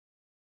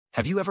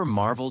Have you ever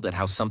marveled at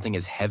how something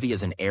as heavy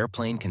as an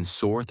airplane can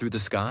soar through the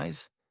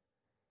skies?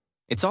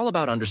 It's all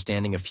about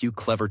understanding a few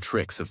clever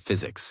tricks of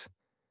physics.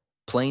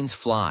 Planes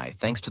fly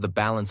thanks to the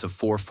balance of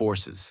four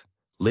forces: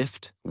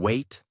 lift,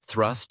 weight,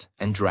 thrust,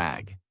 and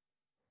drag.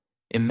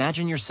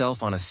 Imagine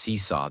yourself on a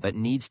seesaw that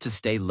needs to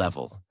stay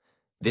level.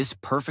 This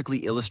perfectly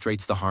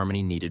illustrates the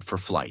harmony needed for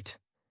flight.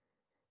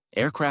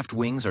 Aircraft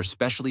wings are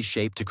specially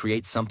shaped to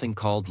create something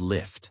called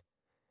lift.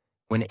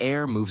 When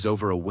air moves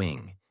over a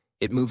wing,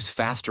 it moves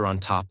faster on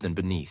top than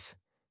beneath,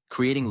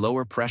 creating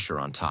lower pressure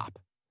on top.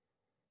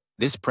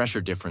 This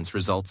pressure difference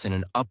results in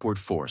an upward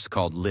force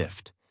called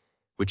lift,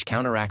 which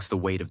counteracts the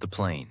weight of the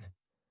plane.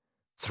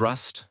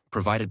 Thrust,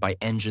 provided by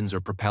engines or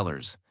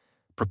propellers,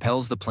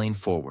 propels the plane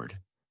forward,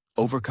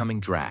 overcoming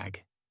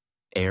drag,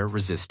 air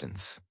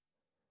resistance.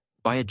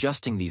 By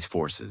adjusting these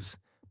forces,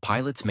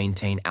 pilots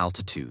maintain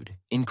altitude,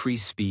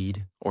 increase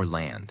speed, or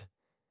land.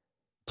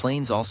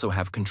 Planes also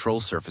have control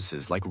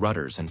surfaces like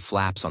rudders and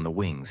flaps on the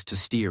wings to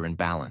steer and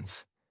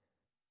balance.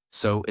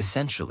 So,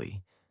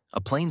 essentially,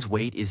 a plane's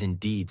weight is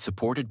indeed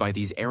supported by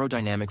these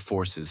aerodynamic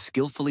forces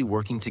skillfully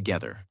working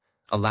together,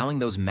 allowing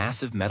those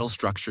massive metal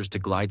structures to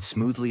glide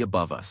smoothly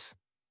above us.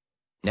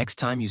 Next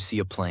time you see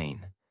a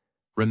plane,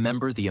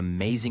 remember the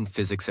amazing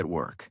physics at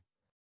work.